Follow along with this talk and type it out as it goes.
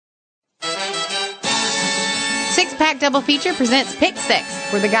Six Pack Double Feature presents Pick Six,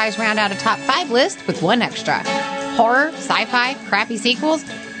 where the guys round out a top 5 list with one extra. Horror, sci-fi, crappy sequels,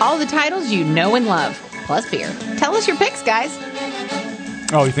 all the titles you know and love, plus beer. Tell us your picks, guys.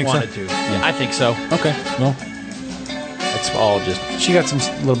 Oh, you think Wanted so? to. Yeah, I think so. Okay, well, It's all just. She got some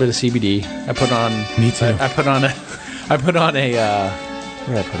little bit of CBD. I put on. Me too. I put on a. I put on a.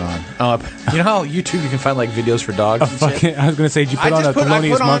 What did I put on? Oh, you know how YouTube you can find like videos for dogs. And shit? I was going to say, did you put on a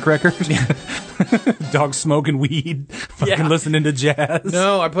Thelonious Monk record? Dog smoking weed, fucking listening to jazz.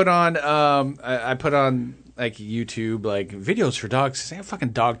 No, I put on. I put on like YouTube like videos for dogs. They have fucking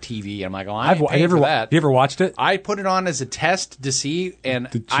dog TV. I'm like, oh, I ain't paying for that. You ever watched it? I put it on as a test to see,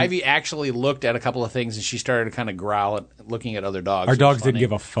 and Ivy actually looked at a couple of things, and she started to kind of growl at looking at other dogs. Our dogs didn't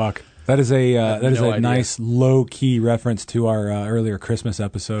give a fuck. That is a nice low key reference to our earlier Christmas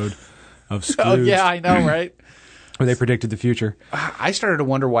episode of Scrooge. Oh yeah, I know, right? Where they predicted the future. I started to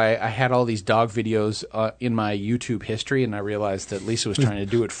wonder why I had all these dog videos in my YouTube history, and I realized that Lisa was trying to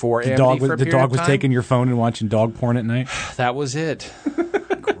do it for The Amity dog, for a the period dog of was time. taking your phone and watching dog porn at night. That was it.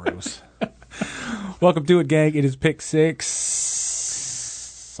 Gross. Welcome to it, gang. It is Pick Six.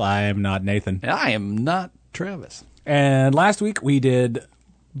 I am not Nathan. And I am not Travis. And last week we did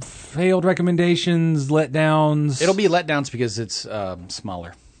failed recommendations, letdowns. It'll be letdowns because it's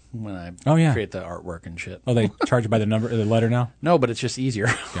smaller when I create the artwork and shit. Oh, they charge you by the letter now? No, but it's just easier.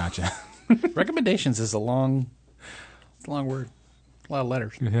 Gotcha. Recommendations is a long word. A lot of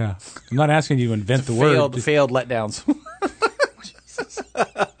letters. Yeah. I'm not asking you to invent the word. Failed letdowns.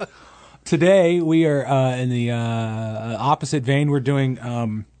 Today we are in the opposite vein. We're doing,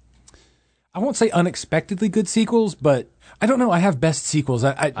 I won't say unexpectedly good sequels, but I don't know. I have best sequels.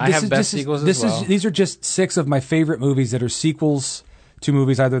 I have best sequels as well. These are just 6 of my favorite movies that are sequels to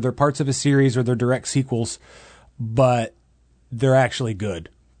movies. Either they're parts of a series or they're direct sequels, but they're actually good.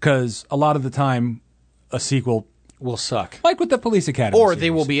 Because a lot of the time, a sequel will suck. Like with the Police Academy Or series.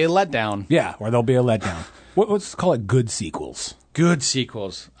 they will be a letdown. Yeah, or they'll be a letdown. Let's call it good sequels. Good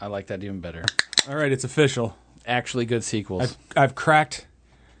sequels. I like that even better. All right, it's official. Actually good sequels. I've cracked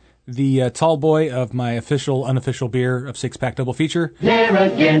the tall boy of my official, unofficial beer of Six Pack Double Feature.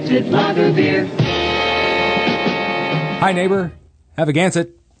 Narragansett Lager Beer. Hi, neighbor. Have a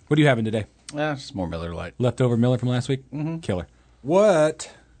Gansett. What are you having today? Just more Miller Lite. Leftover Miller from last week? Mm-hmm. Killer.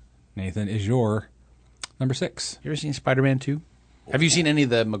 What, Nathan, is your number 6? You ever seen Spider-Man 2? Have you seen any of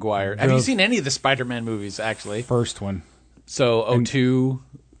the Maguire? Have you seen any of the Spider-Man movies, actually? First one. So, 02,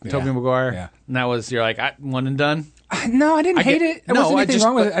 Tobey Maguire? Yeah. And that was, you're like, one and done? No, I didn't hate it. There wasn't anything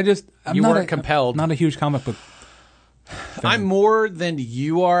wrong with it. You weren't compelled. Not a huge comic book fan. I'm more than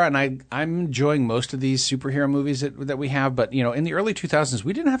you are, and I'm enjoying most of these superhero movies that we have. But in the early 2000s,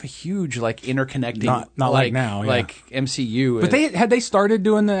 we didn't have a huge interconnecting, not like now, like MCU. But had they started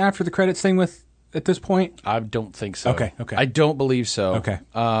doing the after the credits thing at this point? I don't think so. Okay. I don't believe so. Okay.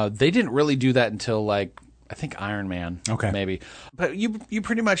 They didn't really do that until I think Iron Man. Okay. Maybe. But you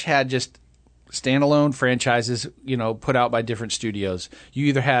pretty much had just standalone franchises, put out by different studios. You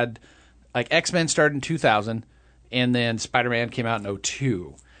either had X-Men started in 2000. And then Spider-Man came out in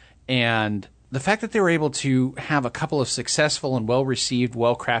 2002. And the fact that they were able to have a couple of successful and well-received,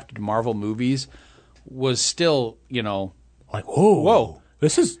 well-crafted Marvel movies was still, whoa.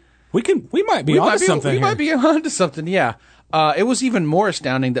 This is, we might be onto something. We might be onto something, yeah. It was even more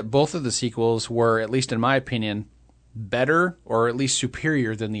astounding that both of the sequels were, at least in my opinion, better or at least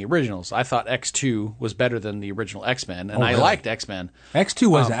superior than the originals. I thought X2 was better than the original X-Men, and I liked X-Men.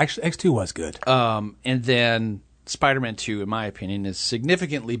 X2 was good. And then Spider-Man 2, in my opinion, is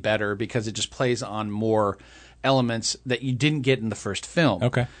significantly better because it just plays on more elements that you didn't get in the first film.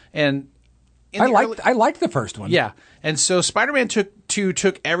 Okay. And I liked the first one. Yeah. And so Spider-Man 2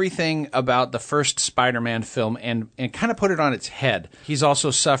 took everything about the first Spider-Man film and kind of put it on its head. He's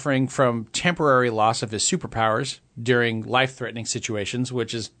also suffering from temporary loss of his superpowers during life-threatening situations,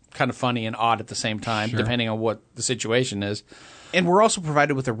 which is kind of funny and odd at the same time, depending on what the situation is. And we're also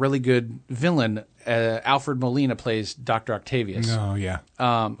provided with a really good villain. Alfred Molina plays Dr. Octavius. Oh, yeah.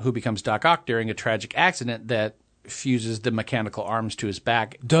 Who becomes Doc Ock during a tragic accident that fuses the mechanical arms to his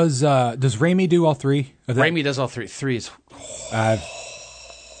back. Does Raimi do all 3? Raimi does all 3. 3 is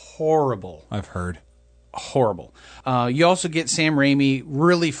horrible. I've heard. Horrible. You also get Sam Raimi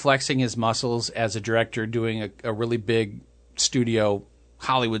really flexing his muscles as a director, doing a really big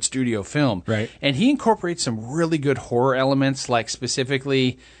Hollywood studio film. Right. And he incorporates some really good horror elements, like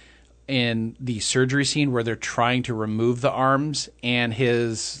specifically in the surgery scene where they're trying to remove the arms and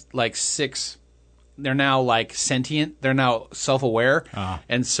his 6, they're now sentient, they're now self-aware.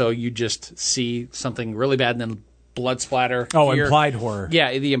 And so you just see something really bad and then blood splatter. Oh, here. implied horror.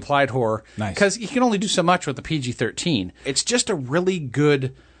 Yeah, the implied horror. Nice. Because you can only do so much with the PG-13. It's just a really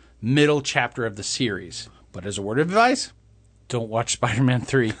good middle chapter of the series. But as a word of advice, don't watch Spider-Man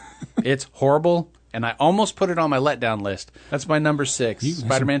 3. It's horrible, and I almost put it on my letdown list. That's my number 6,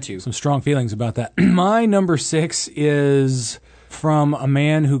 Spider-Man 2. Some strong feelings about that. My number 6 is from a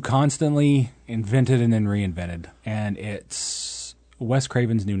man who constantly invented and then reinvented, and it's Wes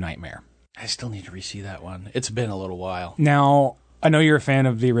Craven's New Nightmare. I still need to re-see that one. It's been a little while. Now, I know you're a fan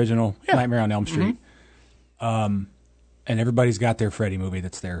of the original Nightmare on Elm Street. And everybody's got their Freddy movie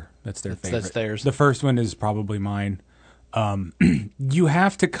that's their favorite. That's theirs. The first one is probably mine. You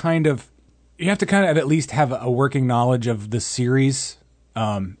have to kind of at least have a working knowledge of the series.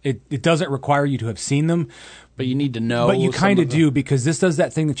 It doesn't require you to have seen them, But you need to know. but you some kind of of them. do, because this does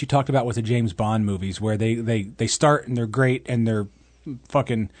that thing that you talked about with the James Bond movies, where they start and they're great and they're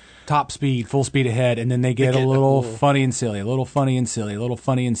fucking top speed, full speed ahead, and then they get a little funny and silly, a little funny and silly, a little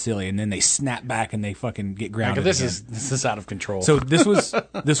funny and silly, and then they snap back and they fucking get grounded. This again. is out of control. So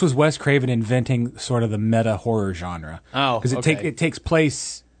this was Wes Craven inventing sort of the meta horror genre. Oh, because okay. it takes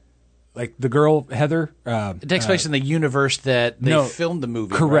place, like the girl Heather. It takes place in the universe that they filmed the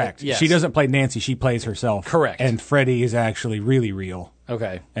movie. Correct. Right? Yes. She doesn't play Nancy; she plays herself. Correct. And Freddy is actually really real.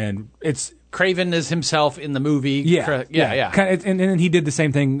 Okay. And it's Craven is himself in the movie. yeah. Kind of, and then he did the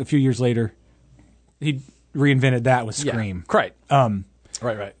same thing a few years later. He reinvented that with Scream. Yeah. Right.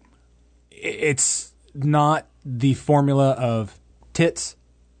 Right. It's not the formula of tits,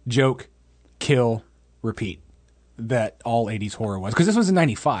 joke, kill, repeat that all 80s horror was. Because this was in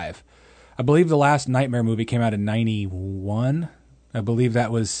 95. I believe the last Nightmare movie came out in 91. I believe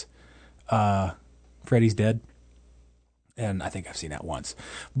that was Freddy's Dead. And I think I've seen that once.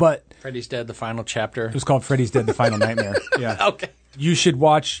 But Freddy's Dead, the final chapter. it was called Freddy's Dead, The Final Nightmare. Yeah. Okay. You should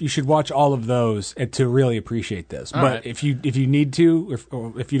watch all of those to really appreciate this. But right. if you need to,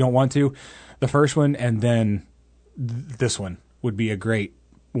 or if you don't want to, the first one and then this one would be a great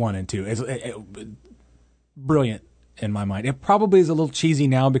 1 and 2. It's brilliant in my mind. It probably is a little cheesy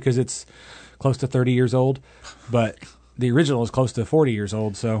now because it's close to 30 years old, but the original is close to 40 years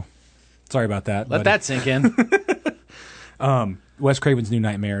old. So sorry about that. Let that sink in. Wes Craven's New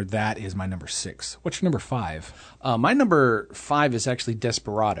Nightmare. That is my number 6. What's your number 5? My number 5 is actually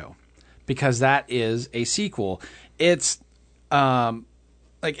Desperado, because that is a sequel. It's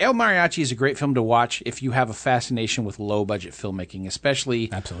like El Mariachi is a great film to watch if you have a fascination with low budget filmmaking,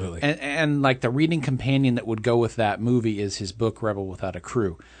 especially. Absolutely. And like the reading companion that would go with that movie is his book Rebel Without a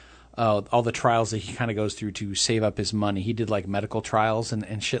Crew. All the trials that he kind of goes through to save up his money. He did like medical trials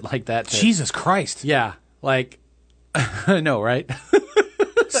and shit like that. Jesus Christ. Yeah, like I know, right?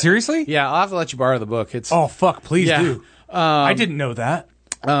 Seriously? Yeah, I'll have to let you borrow the book. It's Oh, fuck. Please Yeah. do. I didn't know that.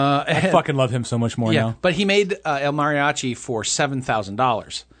 I fucking love him so much more now. But he made El Mariachi for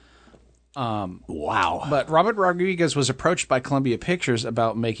 $7,000. Wow. But Robert Rodriguez was approached by Columbia Pictures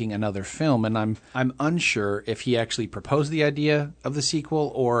about making another film, and I'm unsure if he actually proposed the idea of the sequel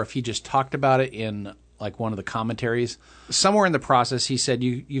or if he just talked about it in like one of the commentaries. Somewhere in the process, he said,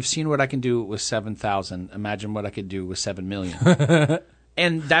 "You've seen what I can do with 7,000. Imagine what I could do with 7 million."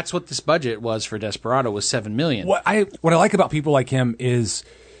 And that's what this budget was for Desperado, was $7 million. What I like about people like him is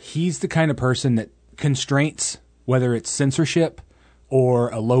he's the kind of person that constraints, whether it's censorship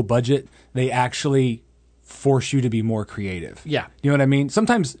or a low budget, they actually force you to be more creative. Yeah. You know what I mean?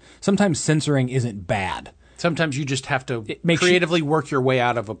 Sometimes censoring isn't bad. Sometimes you just have to makes creatively work your way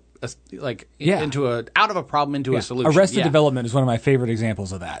out of out of a problem into a solution. Arrested Development is one of my favorite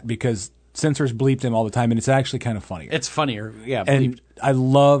examples of that because censors bleep them all the time, and it's actually kind of funnier. It's funnier, yeah. And I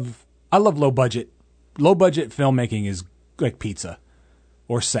love low budget. Low budget filmmaking is like pizza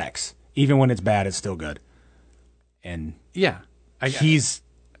or sex. Even when it's bad, it's still good. And yeah, he's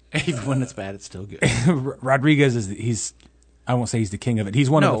even when it's bad, it's still good. Rodriguez he's I won't say he's the king of it.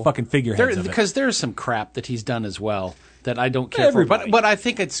 He's one of the fucking figureheads of it. Because there's some crap that he's done as well that I don't care for. But I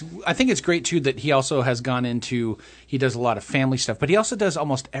think it's great too that he also has gone into, he does a lot of family stuff, but he also does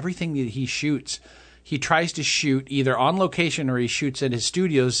almost everything that he shoots. He tries to shoot either on location or he shoots at his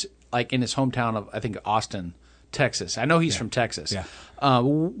studios, like in his hometown of, I think, Austin, Texas. I know he's from Texas. Yeah.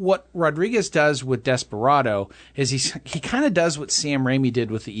 What Rodriguez does with Desperado is he kind of does what Sam Raimi did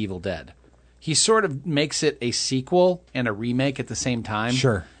with The Evil Dead. He sort of makes it a sequel and a remake at the same time.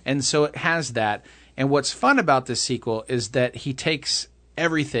 Sure. And so it has that. And what's fun about this sequel is that he takes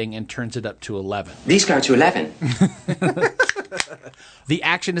everything and turns it up to 11. These go to 11. The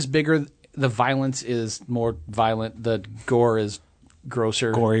action is bigger. The violence is more violent. The gore is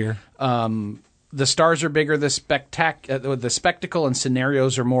grosser. Gorier. The stars are bigger. The spectacle and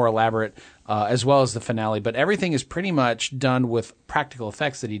scenarios are more elaborate, as well as the finale. But everything is pretty much done with practical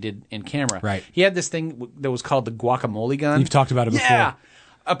effects that he did in camera. Right. He had this thing that was called the guacamole gun. You've talked about it before. Yeah.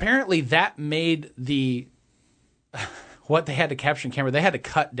 Apparently, that made what they had to capture in camera. They had to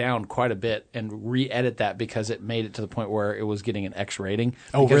cut down quite a bit and re-edit that because it made it to the point where it was getting an X rating.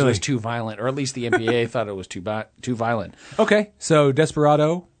 Oh, because really? it was too violent, or at least the MPAA thought it was too violent. Okay, so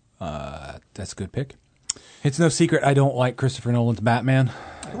Desperado, that's a good pick. It's no secret I don't like Christopher Nolan's Batman.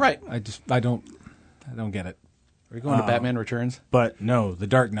 Right. I don't get it. Are we going to Batman Returns? But no, The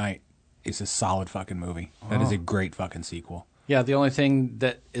Dark Knight is a solid fucking movie. That is a great fucking sequel. Yeah, the only thing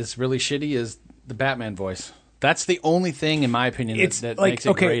that is really shitty is the Batman voice. That's the only thing, in my opinion, that like, makes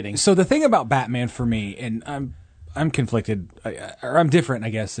it grating. So the thing about Batman for me, and I'm conflicted, or I'm different, I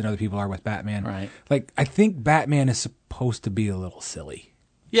guess, than other people are with Batman. Right. Like, I think Batman is supposed to be a little silly.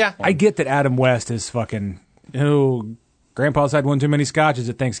 Yeah. I get that Adam West is fucking, Grandpa's had one too many scotches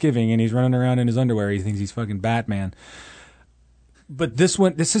at Thanksgiving and he's running around in his underwear. He thinks he's fucking Batman. But this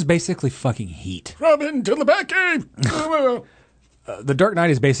is basically fucking Heat. Robin to the Batcave! The Dark Knight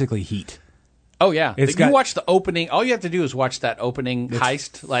is basically Heat. Oh, yeah. It's You got- watch the opening. All you have to do is watch that opening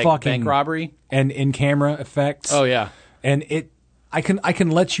heist, like fucking- bank robbery. And in-camera effects. Oh, yeah. And I can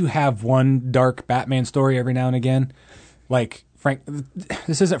let you have one dark Batman story every now and again. Like,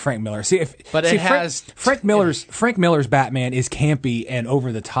 this isn't Frank Miller. Frank Miller's Batman is campy and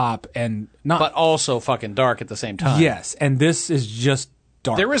over the top and not, But also fucking dark at the same time. yes, and this is just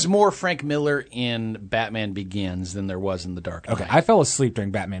dark. There was more Frank Miller in Batman Begins than there was in The Dark Knight. Okay, I fell asleep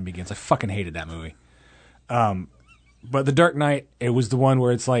during Batman Begins. I fucking hated that movie. But The Dark Knight, it was the one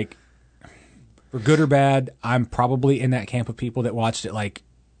where it's like, for good or bad, I'm probably in that camp of people that watched it like,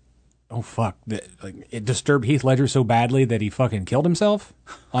 oh fuck, it disturbed Heath Ledger so badly that he fucking killed himself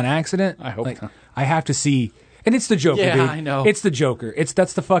on accident. I hope not. I have to see, and it's the Joker, Yeah, dude. I know. It's the Joker.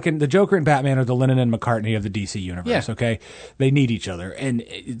 The Joker and Batman are the Lennon and McCartney of the DC universe. Yeah. Okay, they need each other, and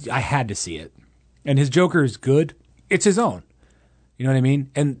I had to see it. And his Joker is good. It's his own. You know what I mean?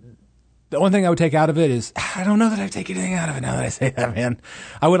 And the only thing I would take out of it is, I don't know that I'd take anything out of it now that I say that, man.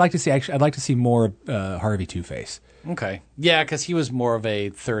 I would like to see, I'd like to see more Harvey Two-Face. Okay. Yeah, because he was more of a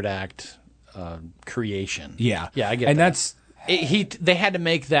third act creation. Yeah. Yeah, I get and that. that's, They had to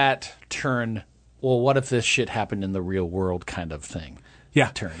make that turn, well, what if this shit happened in the real world kind of thing. yeah.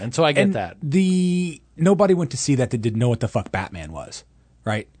 Turn. And so I get And that. Nobody went to see that didn't know what the fuck Batman was,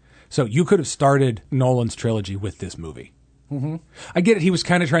 right? So you could have started Nolan's trilogy with this movie. Mm-hmm. I get it. He was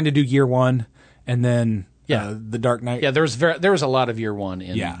kind of trying to do year one and then The Dark Knight. Yeah, there was a lot of year one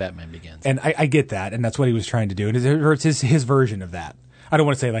in Yeah. Batman Begins. And I get that, and that's what he was trying to do. And it's his version of that. I don't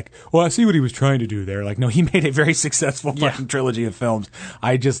want to say like, well, I see what he was trying to do there. Like, no, he made a very successful fucking trilogy of films.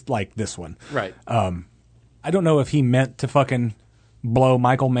 I just like this one. Right. I don't know if he meant to fucking blow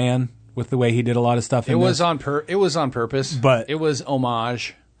Michael Mann with the way he did a lot of stuff. It was on purpose, But- it was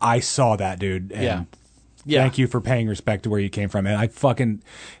homage. I saw that, dude. And Yeah. thank you for paying respect to where you came from. And I fucking,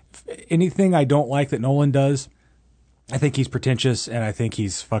 anything I don't like that Nolan does, I think he's pretentious and I think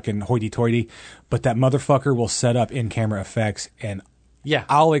he's fucking hoity-toity. But that motherfucker will set up in-camera effects, and Yeah.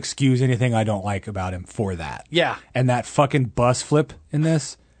 I'll excuse anything I don't like about him for that. Yeah. And that fucking bus flip in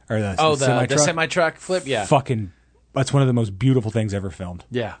this, or the The semi-truck flip, yeah. fucking, that's one of the most beautiful things ever filmed.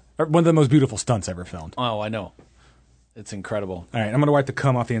 Yeah. Or one of the most beautiful stunts ever filmed. Oh, I know. It's incredible. All right, I'm going to wipe the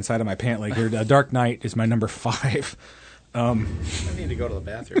cum off the inside of my pant leg here. Dark Knight is my number 5. I need to go to the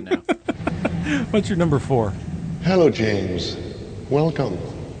bathroom now. What's your number 4? Hello, James. Welcome.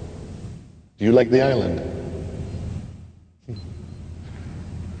 Do you like the island?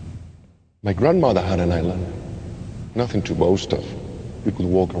 My grandmother had an island. Nothing to boast of. We could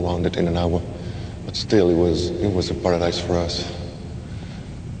walk around it in an hour, but still it was a paradise for us.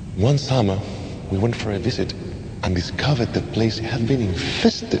 One summer, we went for a visit and discovered the place had been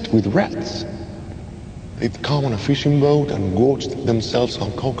infested with rats. They'd come on a fishing boat and gorged themselves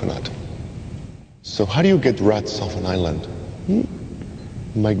on coconut. So how do you get rats off an island?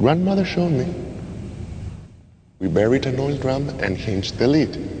 My grandmother showed me. We buried an oil drum and hinged the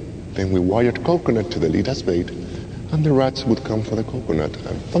lid. Then we wired coconut to the lid as bait, and the rats would come for the coconut,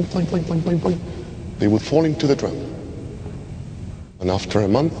 and boing, boing, boing, boing, boing, boing, they would fall into the drum. And after a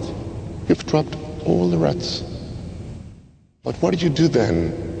month, you've trapped all the rats. But what did you do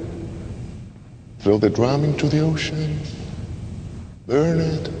then? Throw the drum into the ocean? Burn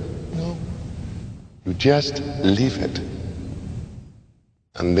it? No. You just leave it.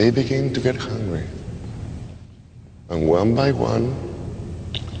 And they begin to get hungry. And one by one,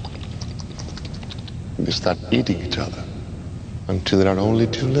 they start eating each other until there are only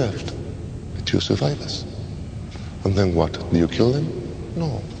 2 left. The two survivors. And then what? Do you kill them?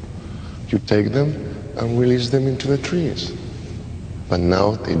 No. You take them and release them into the trees. But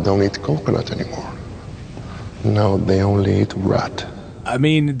now they don't eat coconut anymore. Now they only eat rat. I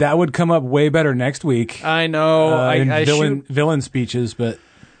mean, that would come up way better next week. I know. In villain speeches, but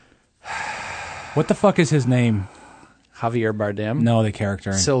what the fuck is his name? Javier Bardem. No, the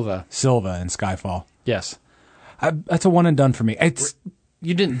character. Silva in Skyfall. Yes. That's a one and done for me.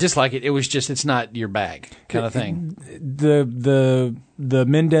 You didn't dislike it. It was just it's not your bag kind of thing. The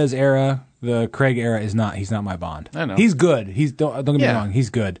Mendez era, the Craig era is not. He's not my Bond. I know. He's good. Don't get me Yeah. wrong. He's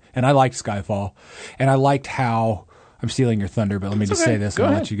good, and I liked Skyfall, and I liked how. I'm stealing your thunder, but let me just okay. say this Go and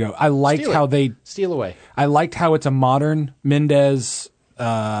I'll ahead. let you go. I liked Steal how it. they. Steal away. I liked how it's a modern Mendez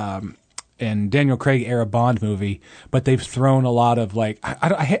and Daniel Craig era Bond movie, but they've thrown a lot of like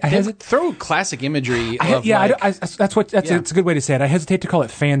I hesitate. Throw classic imagery. It's a good way to say it. I hesitate to call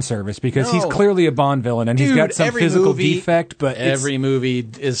it fan service because he's No. clearly a Bond villain and he's Dude, got some every physical movie- defect. But every movie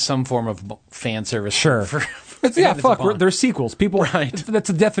is some form of fan service. Sure. They're sequels. People, Right. That's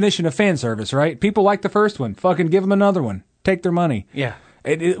the definition of fan service, right? People like the first one. Fucking give them another one. Take their money. Yeah.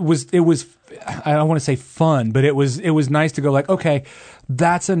 It was. I don't want to say fun, but it was nice to go like, okay,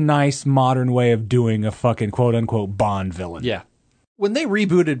 that's a nice modern way of doing a fucking quote unquote Bond villain. Yeah. When they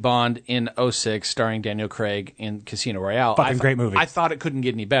rebooted Bond in 2006, starring Daniel Craig in Casino Royale, Great movie. I thought it couldn't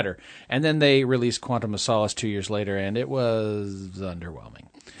get any better. And then they released Quantum of Solace 2 years later, and it was underwhelming.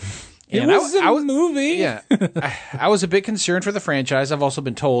 It And was a movie. Yeah. I was a bit concerned for the franchise. I've also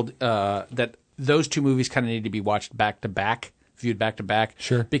been told that those two movies kind of need to be watched back to back, viewed back to back.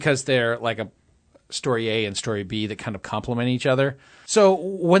 Sure. Because they're like a story A and story B that kind of complement each other. So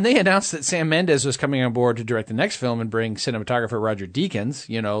when they announced that Sam Mendes was coming on board to direct the next film and bring cinematographer Roger Deakins,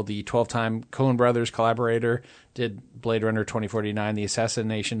 the 12-time Coen Brothers collaborator, did Blade Runner 2049, The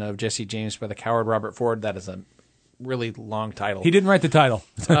Assassination of Jesse James by the Coward Robert Ford. That is a really long title. He didn't write the title.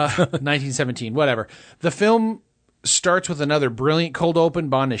 1917, whatever. The film starts with another brilliant cold open.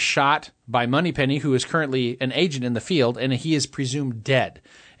 Bond is shot by Moneypenny, who is currently an agent in the field, and he is presumed dead.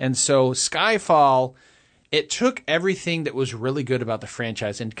 And so Skyfall, it took everything that was really good about the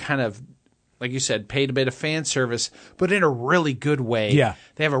franchise and kind of, like you said, paid a bit of fan service, but in a really good way. Yeah.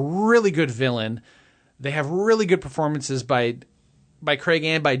 They have a really good villain. They have really good performances by Craig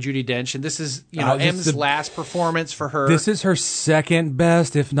and by Judi Dench, and this is M's last performance for her. This is her second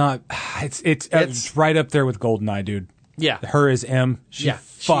best, if not. It's right up there with GoldenEye, dude. Yeah. Her as M.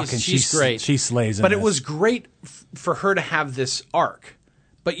 She's great. She slays in But it this. was great for her to have this arc.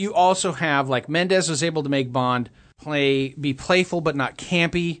 But you also have, like, Mendes was able to make Bond be playful but not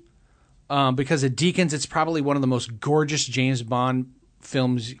campy. Because of Deakins, it's probably one of the most gorgeous James Bond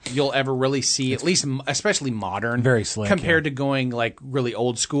films you'll ever really see, at least especially modern. Very slick, compared to going, like, really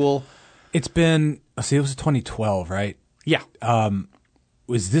old school. It's been, it was 2012, right? Yeah.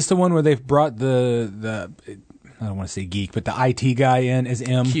 Was this the one where they've brought the I don't want to say geek, but the IT guy in as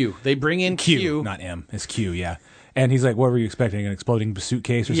M? Q. They bring in Q. Not M. It's Q, yeah. And he's like, what were you expecting? An exploding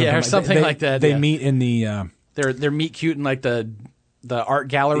suitcase or something? Yeah, or something like that. They yeah. meet in the... They're meet cute in, like, the art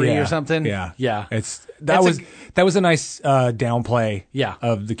gallery or something. Yeah. Yeah. That was a nice downplay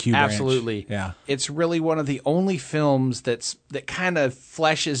of the Q branch. Absolutely. Yeah. It's really one of the only films that kind of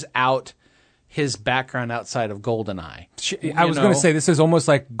fleshes out his background outside of GoldenEye. I was going to say, this is almost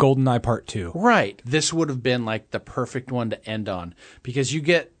like GoldenEye Part 2. Right. This would have been like the perfect one to end on because you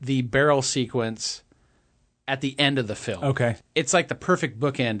get the barrel sequence at the end of the film. Okay. It's like the perfect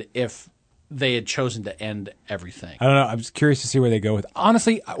bookend if they had chosen to end everything. I don't know. I'm just curious to see where they go with it.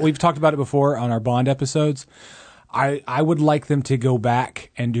 Honestly, we've talked about it before on our Bond episodes. I would like them to go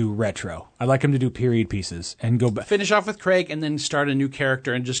back and do retro. I'd like them to do period pieces and go back. Finish off with Craig and then start a new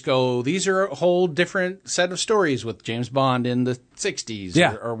character and just go, these are a whole different set of stories with James Bond in the 60s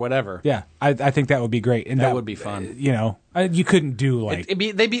or whatever. Yeah, I think that would be great. And that would be fun. You couldn't do like...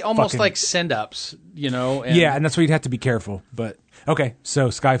 they'd be almost like send-ups, And yeah, and that's where you'd have to be careful. But, okay, so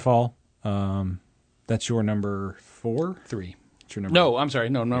Skyfall, that's your number 4? 3. That's your number No, I'm sorry.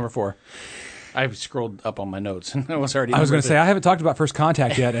 No, number 4. I scrolled up on my notes. I was already. I was going to say I haven't talked about First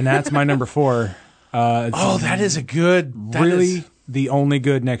Contact yet, and that's my number 4. That is a good. Really, the only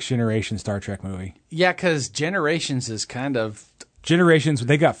good Next Generation Star Trek movie. Yeah, because Generations is kind of. Generations,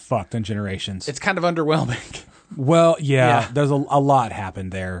 they got fucked on Generations. It's kind of underwhelming. Well, yeah. There's a lot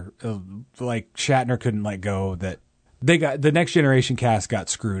happened there. Like Shatner couldn't let go. That they got the Next Generation cast got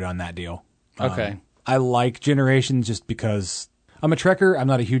screwed on that deal. Okay. I like Generations just because I'm a Trekker. I'm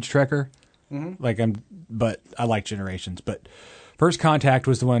not a huge Trekker. Mm-hmm. But I like Generations. But First Contact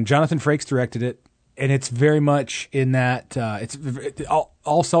was the one. Jonathan Frakes directed it, and it's very much in that it's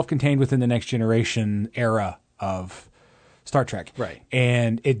all self-contained within the Next Generation era of Star Trek. Right.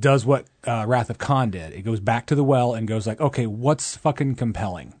 And it does what Wrath of Khan did. It goes back to the well and goes like, okay, what's fucking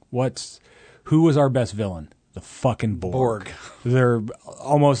compelling? Who was our best villain? The fucking Borg. They're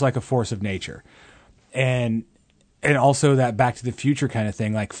almost like a force of nature. And also that Back to the Future kind of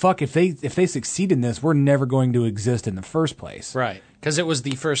thing. Like, fuck, if they succeed in this, we're never going to exist in the first place. Right. Because it was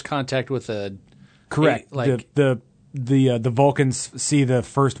the first contact with a... Correct. Like, the Vulcans see the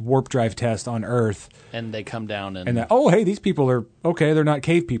first warp drive test on Earth, and they come down and hey, these people are okay. They're not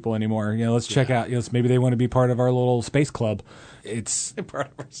cave people anymore. Let's check out. Maybe they want to be part of our little space club. It's part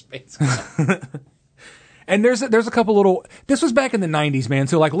of our space club. And there's a couple little. This was back in the '90s, man.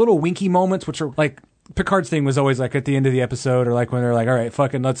 So like little winky moments, which are like Picard's thing was always like at the end of the episode, or like when they're like, all right,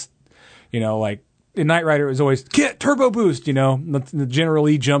 fucking let's, like. In Knight Rider, it was always, get turbo boost, the General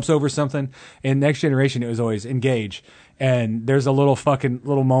E jumps over something. In Next Generation, it was always engage. And there's a little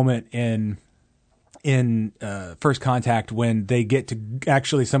moment in First Contact when they get to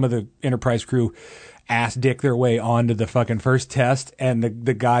actually some of the Enterprise crew ass dick their way onto the fucking first test. And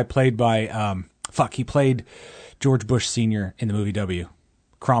the guy played by, he played George Bush Sr. in the movie W.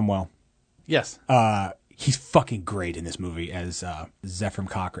 Cromwell. Yes. He's fucking great in this movie as Zephyr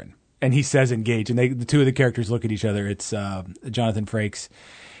Cochrane. And he says engage, and the two of the characters look at each other. It's Jonathan Frakes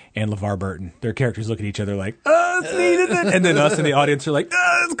and LeVar Burton. Their characters look at each other like, it's neat, isn't it? And then us in the audience are like,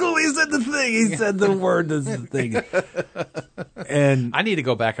 it's cool. He said the thing. He said the word. This is the thing. And I need to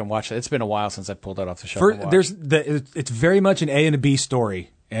go back and watch it. It's been a while since I pulled that off the shelf. It's very much an A and a B story,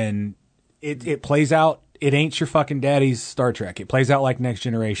 and it plays out. It ain't your fucking daddy's Star Trek. It plays out like Next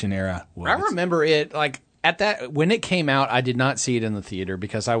Generation era. I remember it like. When it came out, I did not see it in the theater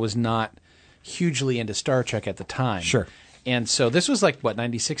because I was not hugely into Star Trek at the time. Sure. And so this was like, what,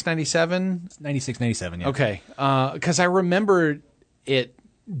 96, 97? 96, 97, yeah. Okay. Because I remember it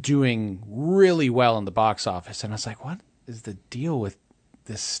doing really well in the box office. And I was like, what is the deal with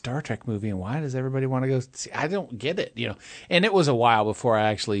this Star Trek movie and why does everybody want to go see? I don't get it, And it was a while before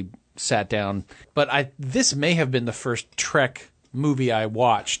I actually sat down. But this may have been the first Trek movie I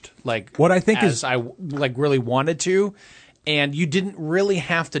watched, like what I think I like really wanted to, and you didn't really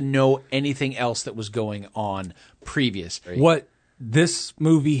have to know anything else that was going on previous. What this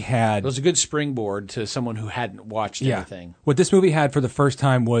movie had, it was a good springboard to someone who hadn't watched anything. What this movie had for the first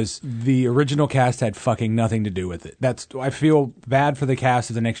time was the original cast had fucking nothing to do with it. I feel bad for the cast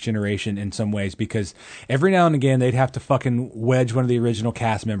of the Next Generation in some ways because every now and again they'd have to fucking wedge one of the original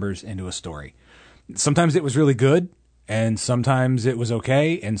cast members into a story. Sometimes it was really good. And sometimes it was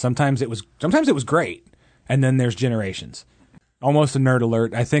okay, and sometimes it was great. And then there's Generations. Almost a nerd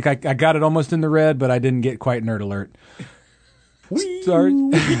alert. I think I got it almost in the red, but I didn't get quite nerd alert.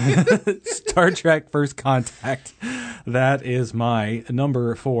 Star Trek First Contact. That is my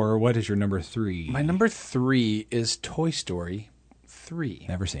number 4. What is your number 3? My number 3 is Toy Story 3.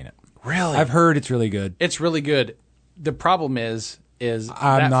 Never seen it. Really? I've heard it's really good. It's really good. The problem is I'm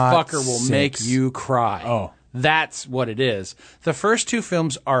that not fucker will 6. make you cry. Oh. That's what it is. The first 2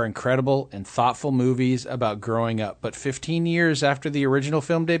 films are incredible and thoughtful movies about growing up, but 15 years after the original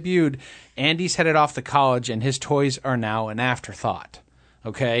film debuted, Andy's headed off to college and his toys are now an afterthought.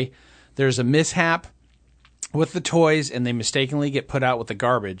 Okay? There's a mishap with the toys and they mistakenly get put out with the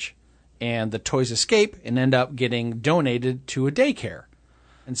garbage, and the toys escape and end up getting donated to a daycare.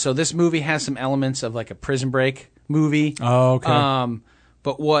 And so this movie has some elements of like a Prison Break movie. Oh, okay.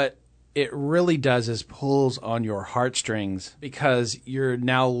 But what it really does is pulls on your heartstrings because you're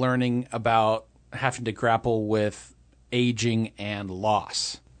now learning about having to grapple with aging and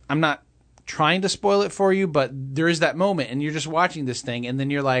loss. I'm not trying to spoil it for you, but there is that moment and you're just watching this thing and then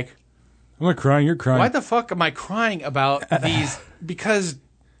you're like, I'm not crying, you're crying. Why the fuck am I crying about these? Because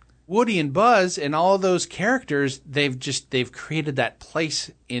Woody and Buzz and all of those characters, they've created that place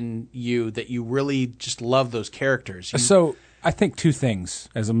in you that you really just love those characters. So I think 2 things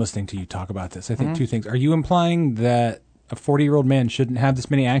as I'm listening to you talk about this. I think 2 things. Are you implying that a 40-year-old man shouldn't have this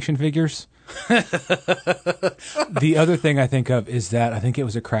many action figures? The other thing I think of is that I think it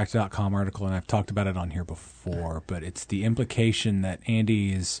was a Cracked.com article, and I've talked about it on here before, but it's the implication that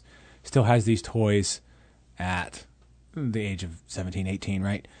Andy still has these toys at the age of 17, 18,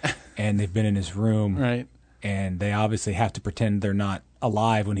 right? And they've been in his room. Right. And they obviously have to pretend they're not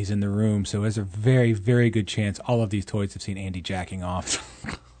alive when he's in the room. So there's a very, very good chance all of these toys have seen Andy jacking off.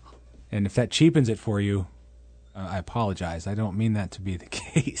 And if that cheapens it for you, I apologize. I don't mean that to be the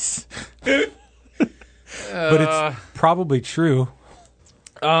case. But it's probably true.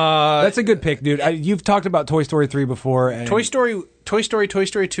 That's a good pick, dude. You've talked about Toy Story 3 before. And Toy Story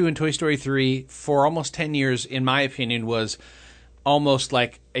 2, and Toy Story 3 for almost 10 years, in my opinion, was almost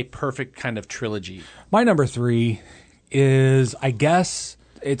like a perfect kind of trilogy. My number 3 is, I guess,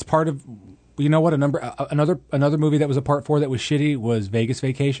 it's part of. You know what? Another movie that was a part 4 that was shitty was Vegas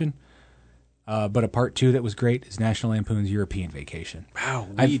Vacation. But a part 2 that was great is National Lampoon's European Vacation. Wow,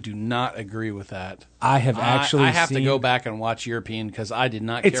 we do not agree with that. I have actually. I have to go back and watch European because I did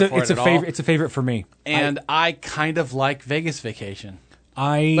not care for it at all. It's a favorite for me, and I kind of like Vegas Vacation.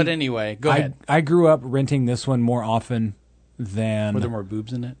 But anyway, go ahead. I grew up renting this one more often than. Were there more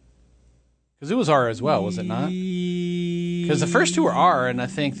boobs in it? Because it was R as well, was it not? Because the first two were R, and I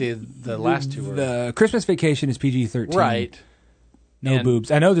think the last two were. The Christmas Vacation is PG-13, right? No boobs.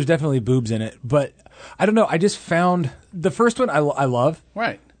 I know there's definitely boobs in it, but I don't know. I just found the first one I love.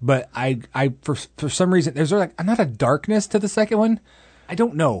 Right. But I for some reason, there's like not a darkness to the second one. I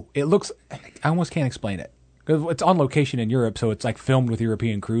don't know. It looks, I almost can't explain it. Because it's on location in Europe, so it's like filmed with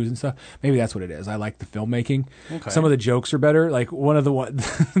European crews and stuff. Maybe that's what it is. I like the filmmaking. Okay. Some of the jokes are better. Like one of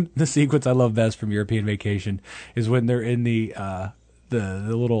the sequence I love best from European Vacation is when they're in the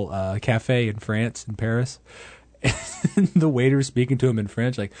little cafe in France, in Paris. And the waiter's speaking to him in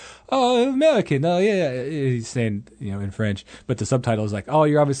French, like, "Oh, American, oh yeah." He's saying, in French, but the subtitle is like, "Oh,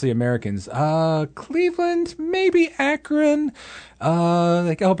 you're obviously Americans. Cleveland, maybe Akron.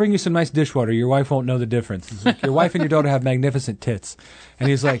 Like, I'll bring you some nice dishwater. Your wife won't know the difference. It's like, your wife and your daughter have magnificent tits." And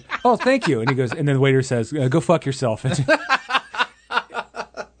he's like, "Oh, thank you." And he goes, and then the waiter says, "Go fuck yourself."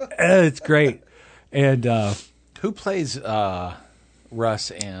 It's great. And who plays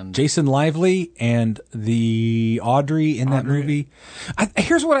Russ and Jason Lively and the Audrey in that movie?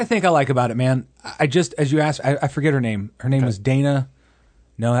 Here's what I think I like about it, man. I just, as you asked, I forget her name. Her name was Dana.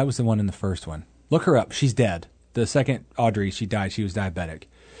 No, that was the one in the first one. Look her up. She's dead. The second Audrey, she died. She was diabetic.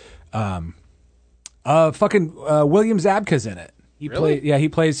 William Zabka's in it. He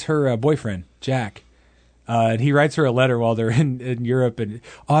plays her boyfriend, Jack. And he writes her a letter while they're in Europe. And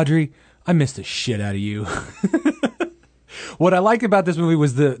Audrey, I miss the shit out of you. What I liked about this movie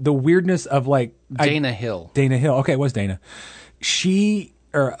was the weirdness of like Dana Hill. Dana Hill. Okay, it was Dana.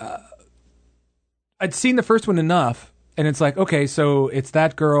 I'd seen the first one enough, and it's like, okay, so it's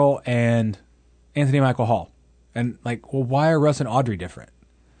that girl and Anthony Michael Hall, and like, well, why are Russ and Audrey different?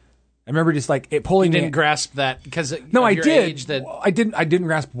 I remember just like it pulling. You didn't grasp that because no, I did. Age that I didn't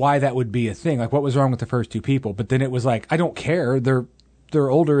grasp why that would be a thing. Like, what was wrong with the first two people? But then it was like, I don't care. They're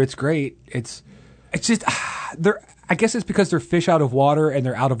older. It's great. It's just they're. I guess it's because they're fish out of water, and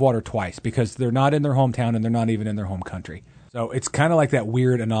they're out of water twice because they're not in their hometown and they're not even in their home country. So it's kind of like that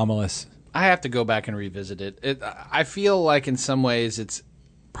weird anomalous. I have to go back and revisit it. I feel like in some ways it's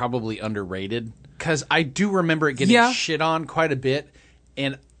probably underrated because I do remember it getting shit on quite a bit,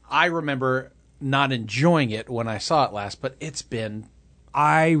 and I remember not enjoying it when I saw it last. But it's been.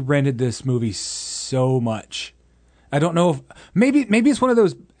 I rented this movie so much. I don't know if maybe it's one of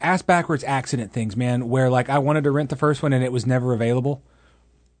those ass backwards accident things, man, where like I wanted to rent the first one and it was never available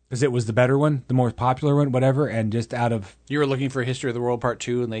because it was the better one, the more popular one, whatever, and just out of you were looking for History of the World Part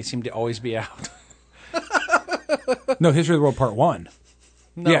 2 and they seem to always be out. No, History of the World Part 1.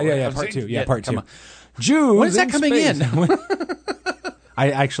 No, yeah, Part 2. Yeah, Part 2. Jews. When is that coming in?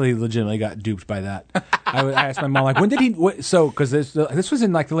 I actually legitimately got duped by that. I asked my mom, like, when did he? Because this was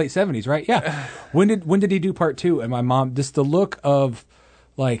in like the late 70s, right? Yeah. When did he do part 2? And my mom, just the look of,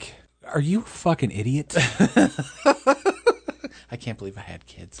 like, are you a fucking idiot? I can't believe I had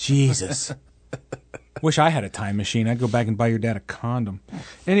kids. Jesus. Wish I had a time machine. I'd go back and buy your dad a condom.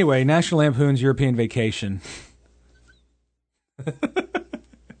 Anyway, National Lampoon's European Vacation.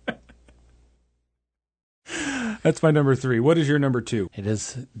 That's my number 3. What is your number 2? It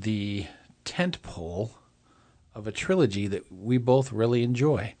is the tentpole of a trilogy that we both really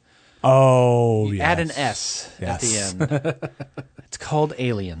enjoy. Oh, yes. Add an S at the end. It's called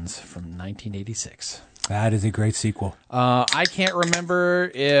Aliens from 1986. That is a great sequel. I can't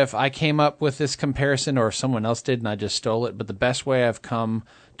remember if I came up with this comparison or if someone else did and I just stole it, but the best way I've come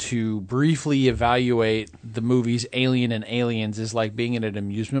to briefly evaluate the movies Alien and Aliens is like being in an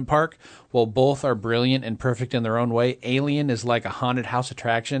amusement park. While both are brilliant and perfect in their own way, Alien is like a haunted house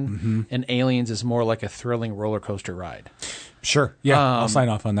attraction, and Aliens is more like a thrilling roller coaster ride. Sure. Yeah, I'll sign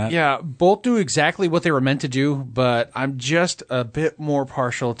off on that. Yeah, both do exactly what they were meant to do, but I'm just a bit more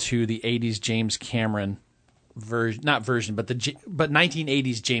partial to the 80s James Cameron version, not version, but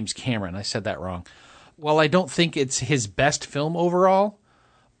 1980s James Cameron. I said that wrong. While I don't think it's his best film overall,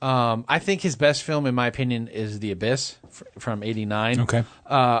 I think his best film, in my opinion, is The Abyss from '89. Okay.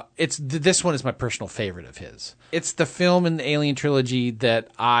 This one is my personal favorite of his. It's the film in the Alien trilogy that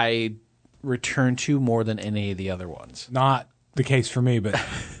I return to more than any of the other ones. Not the case for me, but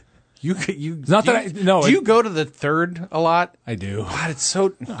You not that I no. Do you go to the third a lot? I do. God, it's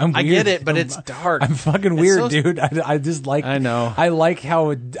so. I'm I weird. get it, but it's dark. I'm fucking It's weird, so- dude. I just like. I know. I like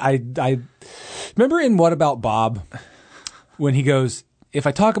how I remember in What About Bob when he goes, "If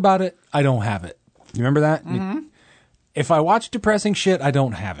I talk about it, I don't have it." You remember that? Mm-hmm. If I watch depressing shit, I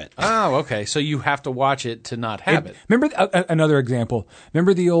don't have it. Oh, okay. So you have to watch it to not have it. Remember another example?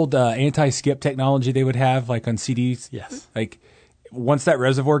 Remember the old anti-skip technology they would have, like on CDs? Yes. Like once that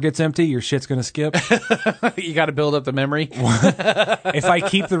reservoir gets empty, your shit's gonna skip. You got to build up the memory. If I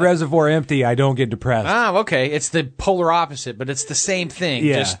keep the reservoir empty, I don't get depressed. Oh, okay. It's the polar opposite, but it's the same thing,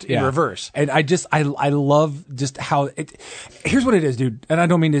 just in reverse. And I love just how it. Here's what it is, dude. And I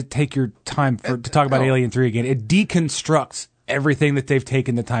don't mean to take your time to talk about Alien 3 again. It deconstructs everything that they've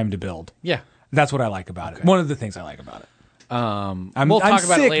taken the time to build. Yeah. That's what I like about it. One of the things I like about it. We'll talk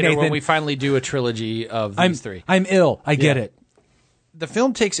about sick, it later Nathan. when we finally do a trilogy of these three. I'm ill. I get it. The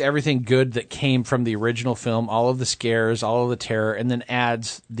film takes everything good that came from the original film, all of the scares, all of the terror, and then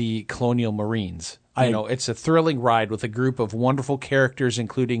adds the colonial marines. It's a thrilling ride with a group of wonderful characters,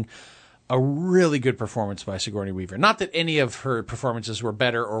 including a really good performance by Sigourney Weaver. Not that any of her performances were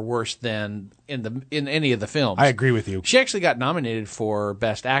better or worse than in any of the films. I agree with you. She actually got nominated for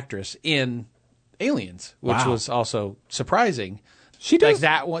Best Actress in Aliens, which was also surprising. She does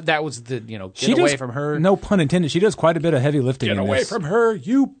like that. That was the get away from her. No pun intended. She does quite a bit of heavy lifting. Get in away this. from her,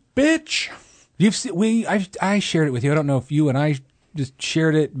 you bitch. You've seen, I shared it with you. I don't know if you and I just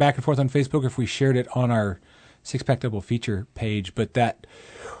shared it back and forth on Facebook, or if we shared it on our Six Pack Double feature page. But that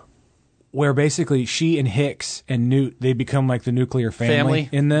where basically she and Hicks and Newt, they become like the nuclear family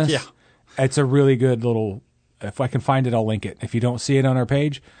in this. Yeah, it's a really good little. If I can find it, I'll link it. If you don't see it on our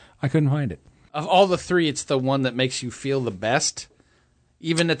page, I couldn't find it. Of all the three, it's the one that makes you feel the best.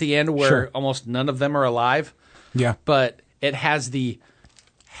 Even at the end where almost none of them are alive. Yeah. But it has the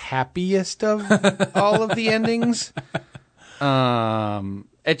happiest of all of the endings.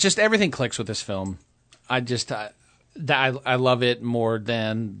 It just, everything clicks with this film. I love it more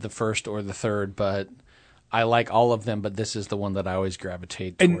than the first or the third, but I like all of them, but this is the one that I always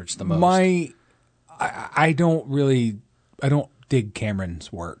gravitate towards the most. I don't dig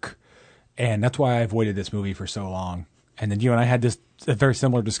Cameron's work. And that's why I avoided this movie for so long. And then you and I had a very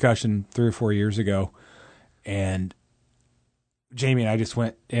similar discussion 3 or 4 years ago. And Jamie and I just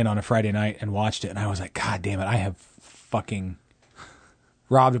went in on a Friday night and watched it. And I was like, God damn it, I have fucking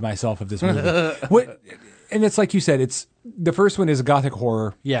robbed myself of this movie. And it's like you said, the first one is a gothic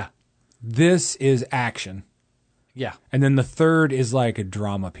horror. Yeah. This is action. Yeah. And then the third is like a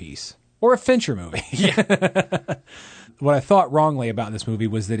drama piece. Or a Fincher movie. Yeah. What I thought wrongly about this movie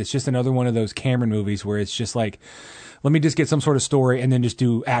was that it's just another one of those Cameron movies where it's just like, let me just get some sort of story and then just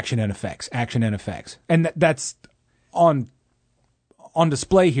do action and effects. And that's on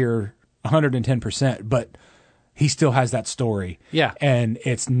display here 110%, but he still has that story. Yeah. And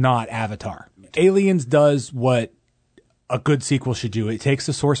it's not Avatar. Aliens does what a good sequel should do. It takes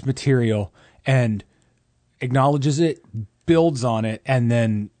the source material and acknowledges it, builds on it, and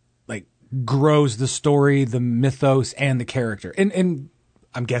then grows the story, the mythos, and the character. And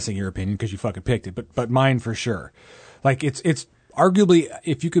I'm guessing your opinion because you fucking picked it, but mine for sure. Like it's arguably,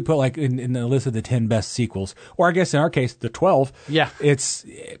 if you could put like in the list of the 10 best sequels, or I guess in our case the 12. Yeah,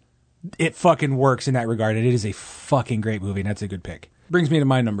 it fucking works in that regard. And it is a fucking great movie, and that's a good pick. Brings me to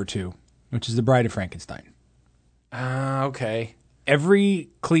my number 2, which is The Bride of Frankenstein. Okay. Every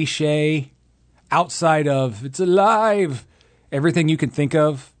cliche outside of it's alive, everything you can think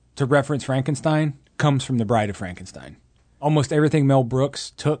of to reference Frankenstein comes from The Bride of Frankenstein. Almost everything Mel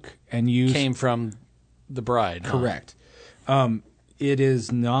Brooks took and used came from The Bride. Correct. It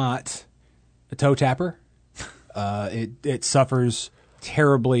is not a toe tapper. It suffers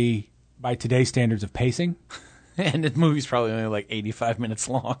terribly by today's standards of pacing. And the movie's probably only like 85 minutes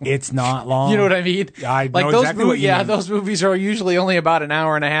long. It's not long. You know what I mean? I know those exactly what you mean. those movies are usually only about an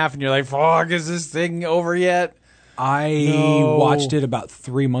hour and a half, and you're like, fuck, is this thing over yet? I watched it about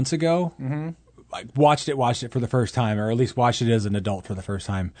 3 months ago. Mm-hmm. I watched it for the first time, or at least watched it as an adult for the first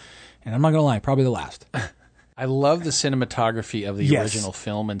time. And I'm not going to lie, probably the last. I love the cinematography of the original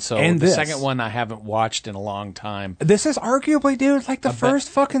film, and the second one I haven't watched in a long time. This is arguably, dude, like the first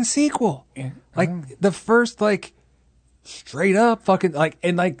fucking sequel. Like the first, like, straight up fucking, like,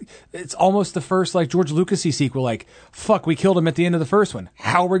 and like, it's almost the first, like, George Lucas-y sequel. Like, fuck, we killed him at the end of the first one.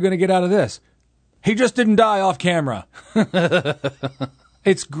 How are we going to get out of this? He just didn't die off camera.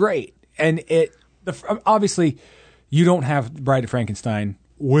 It's great, and obviously you don't have Bride of Frankenstein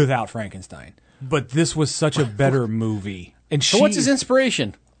without Frankenstein, but this was such a better movie. And So what's his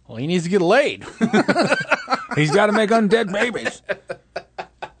inspiration? Well, he needs to get laid. He's got to make undead babies.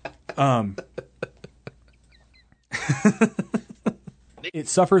 It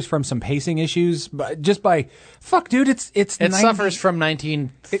suffers from some pacing issues, but just by dude, It 90, suffers from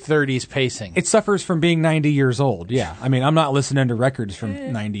 1930s pacing. It suffers from being 90 years old. Yeah, I mean, I'm not listening to records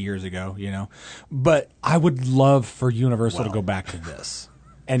from 90 years ago, but I would love for Universal to go back to this.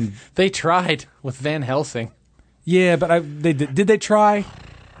 And They tried with Van Helsing. yeah, but did they try?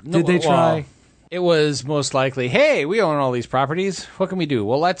 Did they try? Well, it was most likely, hey, we own all these properties. What can we do?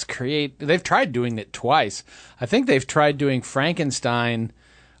 Well, let's create. They've tried doing it twice. I think they've tried doing Frankenstein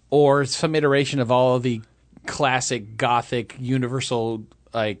or some iteration of all of the classic Gothic Universal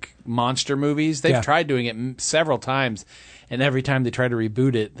monster movies. They've tried doing it several times, and every time they try to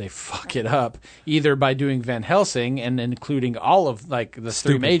reboot it, they fuck it up. Either by doing Van Helsing and including all of the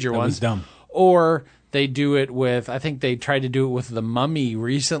three major That ones, was dumb. or they do it with. I think they tried to do it with The Mummy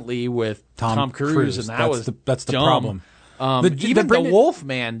recently with Tom Cruise, and that's the dumb. problem. Even Brendan- The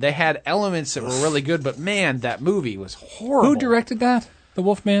Wolfman, they had elements that were really good, but man, that movie was horrible. Who directed that? The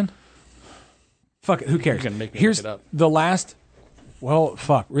Wolfman? Fuck it, who cares? You're gonna make me Here's look it up. the last. Well,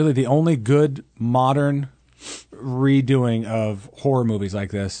 really, the only good modern redoing of horror movies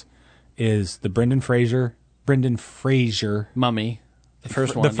like this is the Brendan Fraser Mummy? The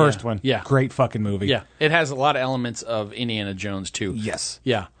first one. The first one. Yeah. Great fucking movie. Yeah. It has a lot of elements of Indiana Jones, too. Yes.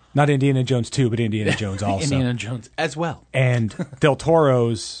 Yeah. Not Indiana Jones 2, but Indiana Jones also. Indiana Jones as well. And Del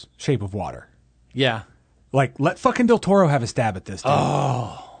Shape of Water. Yeah. Let fucking Del Toro have a stab at this, dude.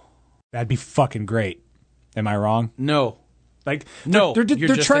 Oh. That'd be fucking great. Am I wrong? No. No, you're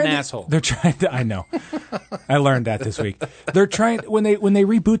just trying an to, asshole. They're trying to. I know. I learned that this week. They're trying when they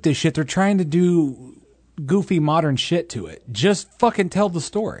reboot this shit. They're trying to do goofy modern shit to it. Just fucking tell the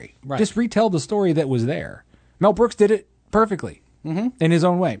story. Right. Just retell the story that was there. Mel Brooks did it perfectly in his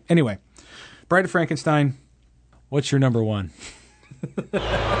own way. Anyway, Bride of Frankenstein. What's your number one? Watch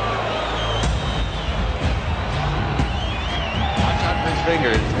out for his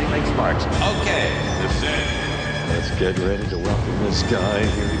fingers. They make sparks. Okay. Let's get ready to welcome this guy.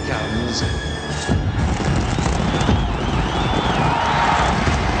 Here he comes.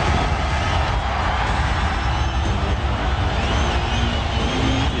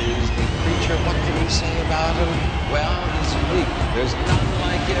 He is a creature. What can we say about him? Well, he's unique. There's none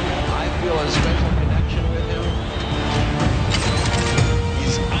like him. I feel a special connection with him.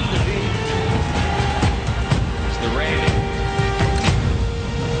 He's undefeated. He's the reigning.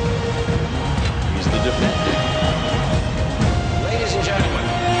 He's the defender. Ladies and gentlemen,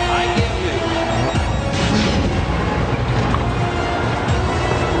 I give you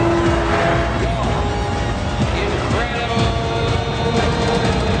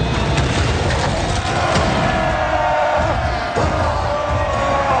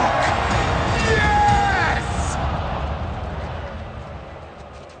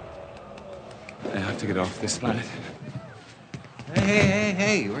I have to get off this planet.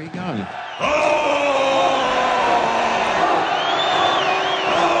 Hey, where are you going?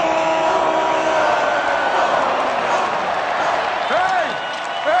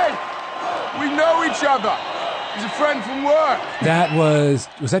 Hey! We know each other. He's a friend from work. That was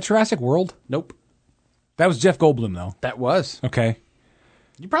that Jurassic World? Nope. That was Jeff Goldblum, though. That was. Okay.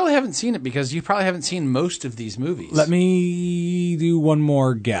 You probably haven't seen it because you probably haven't seen most of these movies. Let me do one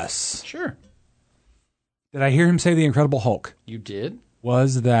more guess. Sure. Did I hear him say the Incredible Hulk? You did?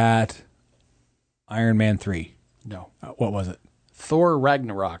 Was that Iron Man 3? No. What was it? Thor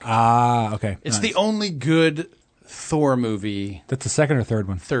Ragnarok. Ah, okay. It's Nice. the only good Thor movie. That's the second or third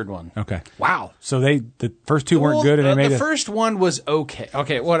one? Third one. Okay. Wow. So the first two weren't good, and they made the it. first one was okay.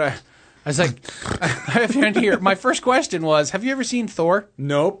 Okay, I was like, I have to here. My first question was, have you ever seen Thor?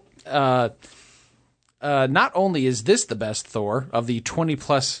 Nope. Not only is this the best Thor of the 20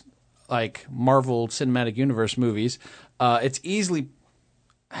 plus Marvel Cinematic Universe movies, it's easily,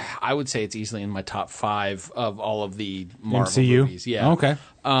 I would say it's easily in my top 5 of all of the Marvel MCU? movies. Yeah. Okay.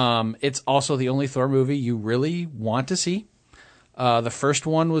 It's also the only Thor movie you really want to see. The first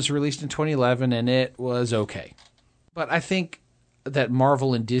one was released in 2011, and it was okay. But I think that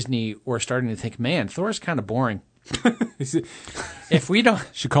Marvel and Disney were starting to think, man, Thor's kind of boring. If we don't,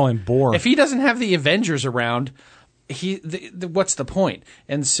 Should call him Boar. if he doesn't have the Avengers around, what's the point?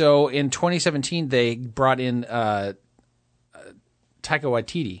 And so in 2017, they brought in Taika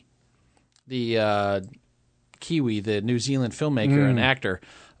Waititi, the Kiwi, the New Zealand filmmaker and actor,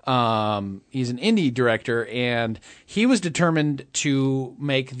 He's an indie director, and he was determined to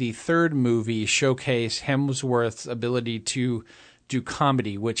make the third movie showcase Hemsworth's ability to do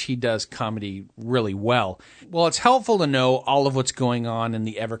comedy, which he does comedy really well. Well, it's helpful to know all of what's going on in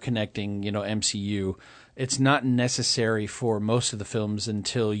the ever-connecting, MCU. It's not necessary for most of the films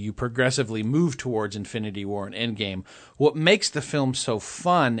until you progressively move towards Infinity War and Endgame. What makes the film so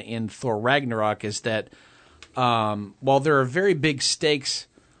fun in Thor Ragnarok is that while there are very big stakes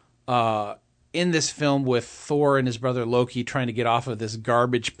in this film with Thor and his brother Loki trying to get off of this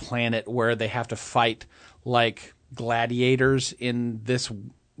garbage planet where they have to fight like gladiators in this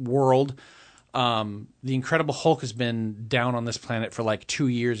world, the Incredible Hulk has been down on this planet for like 2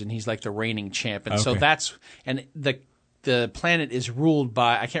 years, and he's like the reigning champ. And so the planet is ruled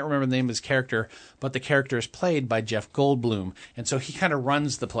by, I can't remember the name of his character, but the character is played by Jeff Goldblum, and so he kind of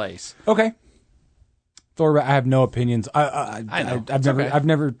runs the place. Okay. Thor, I have no opinions. I know. I've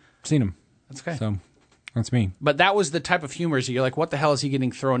never seen him. That's okay. So that's me. But that was the type of humor. So you're like, what the hell is he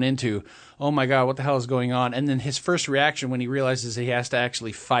getting thrown into? Oh my God, what the hell is going on? And then his first reaction when he realizes he has to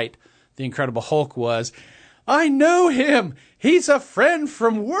actually fight the Incredible Hulk was, I know him. He's a friend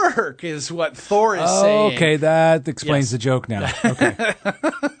from work, is what Thor is saying. Okay, that explains the joke now. Okay,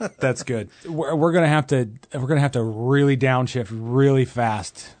 that's good. We're gonna have to really downshift really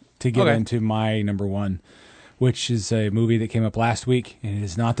fast to get into my number one, which is a movie that came up last week, and it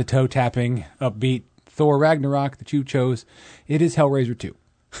is not the toe-tapping, upbeat Thor Ragnarok that you chose. It is Hellraiser 2.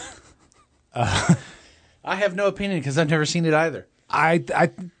 I have no opinion because I've never seen it either. I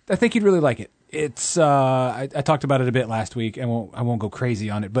think you'd really like it. It's I talked about it a bit last week. I won't go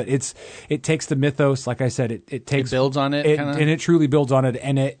crazy on it, but it takes the mythos, like I said, it builds on it, and it truly builds on it,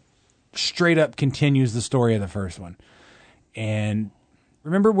 and it straight up continues the story of the first one. And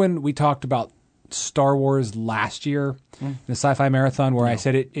remember when we talked about Star Wars last year, the Sci-Fi Marathon, where I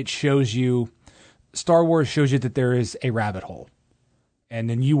said it shows you, Star Wars shows you that there is a rabbit hole. And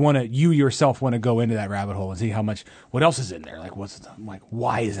then you yourself want to go into that rabbit hole and see what else is in there. Like,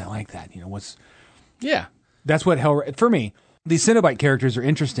 why is it like that? That's what for me, these Cenobite characters are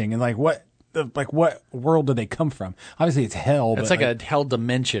interesting. And what world do they come from? Obviously it's hell. It's like a hell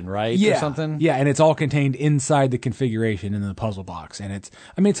dimension, right? Yeah. Or something? Yeah. And it's all contained inside the configuration in the puzzle box. And it's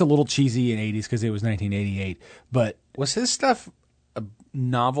a little cheesy in 80s because it was 1988, but was his stuff a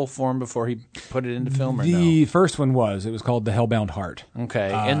novel form before he put it into film, or the first one it was called The Hellbound Heart.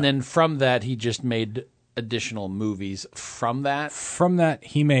 Okay. And then from that, he just made additional movies from that? From that,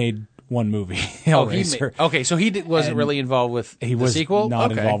 he made one movie, Hellraiser. So he wasn't really involved with the sequel? He was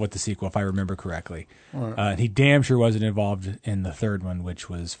not involved with the sequel, if I remember correctly. He damn sure wasn't involved in the third one, which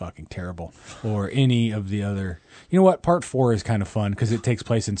was fucking terrible, or any of the other. You know what? Part 4 is kind of fun because it takes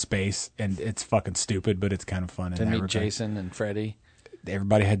place in space, and it's fucking stupid, but it's kind of fun. To meet Jason and Freddy.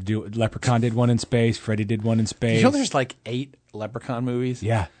 Everybody had to do it. Leprechaun did one in space. Freddy did one in space. You know there's like 8 Leprechaun movies?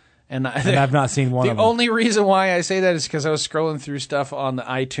 Yeah. And I've not seen one of them. The only reason why I say that is because I was scrolling through stuff on the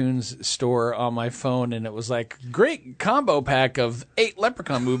iTunes store on my phone, and it was like, great combo pack of 8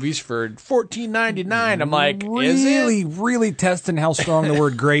 Leprechaun movies for $14.99. I'm like, is it? Really testing how strong the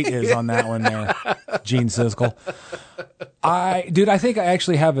word great is on that one there, Gene Siskel. I think I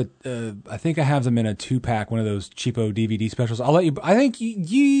actually have I think I have them in a 2-pack, one of those cheapo DVD specials. I'll let you, I think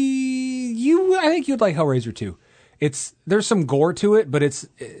I think you'd like Hellraiser 2. There's some gore to it, but it's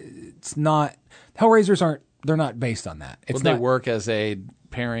not. Hellraisers they're not based on that. Would they work as a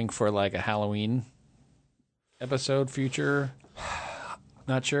pairing for like a Halloween episode future?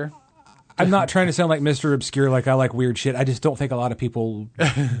 Not sure. I'm not trying to sound like Mr. Obscure, like I like weird shit. I just don't think a lot of people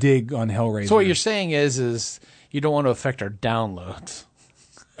dig on Hellraiser. So what you're saying is you don't want to affect our downloads.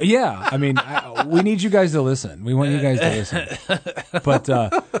 Yeah, I mean, we need you guys to listen. We want you guys to listen. But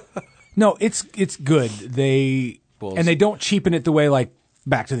no, it's good. They don't cheapen it the way like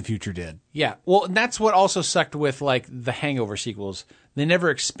Back to the Future did. Yeah, well, and that's what also sucked with like the Hangover sequels. They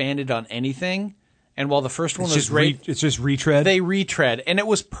never expanded on anything, and while the first one was great, it's just retread. They retread, and it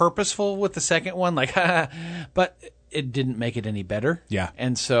was purposeful with the second one, like, but it didn't make it any better. Yeah,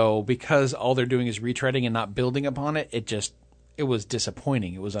 and so because all they're doing is retreading and not building upon it, it was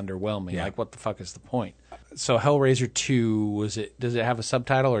disappointing. It was underwhelming. Yeah. Like, what the fuck is the point? So Hellraiser 2, does it have a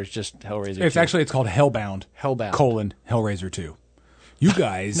subtitle or is it just Hellraiser 2? It's called Hellbound. Hellbound. Hellraiser 2. You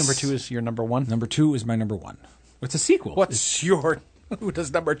guys. Number 2 is your number 1? Number 2 is my number 1. It's a sequel. Who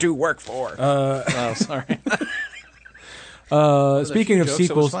does number 2 work for? Sorry. Speaking of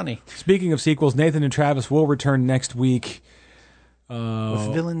sequels, Nathan and Travis will return next week.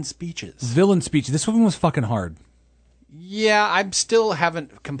 With villain speeches. This one was fucking hard. Yeah, I still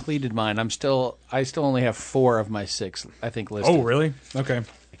haven't completed mine. I still only have 4 of my 6, I think, listed. Oh, really? Okay.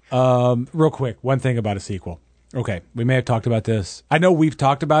 Real quick, one thing about a sequel. Okay, we may have talked about this. I know we've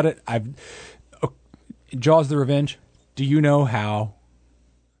talked about it. Jaws: The Revenge. Do you know how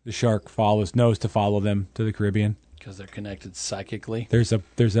the shark knows to follow them to the Caribbean? Because they're connected psychically. There's a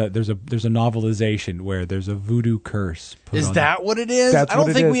novelization where there's a voodoo curse. Is that what it is? That's I don't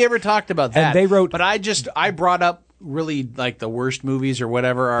what it think is. we ever talked about that. And they wrote, but I brought up really like the worst movies or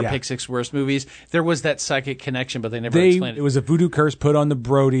whatever, our Pick Six worst movies. There was that psychic connection, but they never explained it. It was a voodoo curse put on the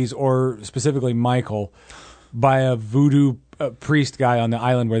Brodies, or specifically Michael, by a voodoo priest guy on the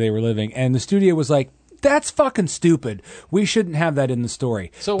island where they were living. And the studio was like, that's fucking stupid. We shouldn't have that in the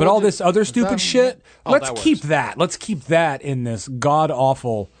story. So but all this other stupid shit, let's that keep works. that. Let's keep that in this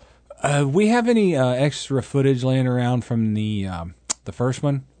god-awful... we have any extra footage laying around from the first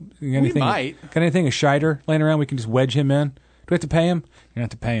one? We might. Got anything of Scheider laying around? We can just wedge him in. Do we have to pay him? You don't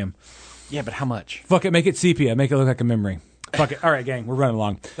have to pay him. Yeah, but how much? Fuck it, make it sepia. Make it look like a memory. Fuck it. All right, gang, we're running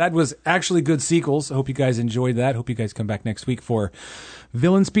along. That was actually good sequels. I hope you guys enjoyed that. Hope you guys come back next week for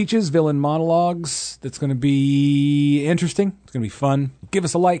villain speeches, villain monologues. That's going to be interesting. It's going to be fun. Give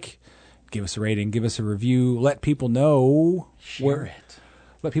us a like. Give us a rating. Give us a review. Let people know. Share it.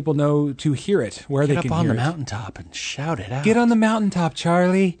 Let people know to hear it, where they Get can up on hear the it. mountaintop and shout it out. Get on the mountaintop,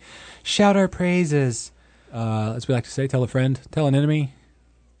 Charlie. Shout our praises. As we like to say, tell a friend, tell an enemy,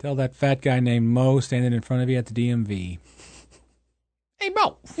 tell that fat guy named Mo standing in front of you at the DMV. Hey,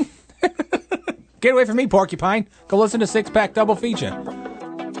 Mo. Get away from me, porcupine. Go listen to Six Pack Double Feature.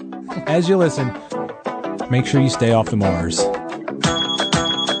 As you listen, make sure you stay off the Mars.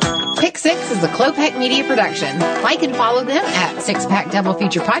 Pick Six is a Clopec Media production. Like and follow them at Six Pack Double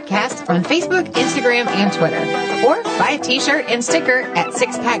Feature Podcast on Facebook, Instagram, and Twitter. Or buy a t-shirt and sticker at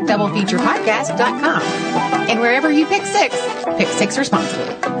sixpackdoublefeaturepodcast.com. And wherever you pick six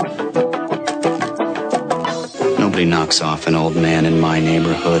responsibly. Nobody knocks off an old man in my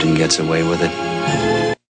neighborhood and gets away with it.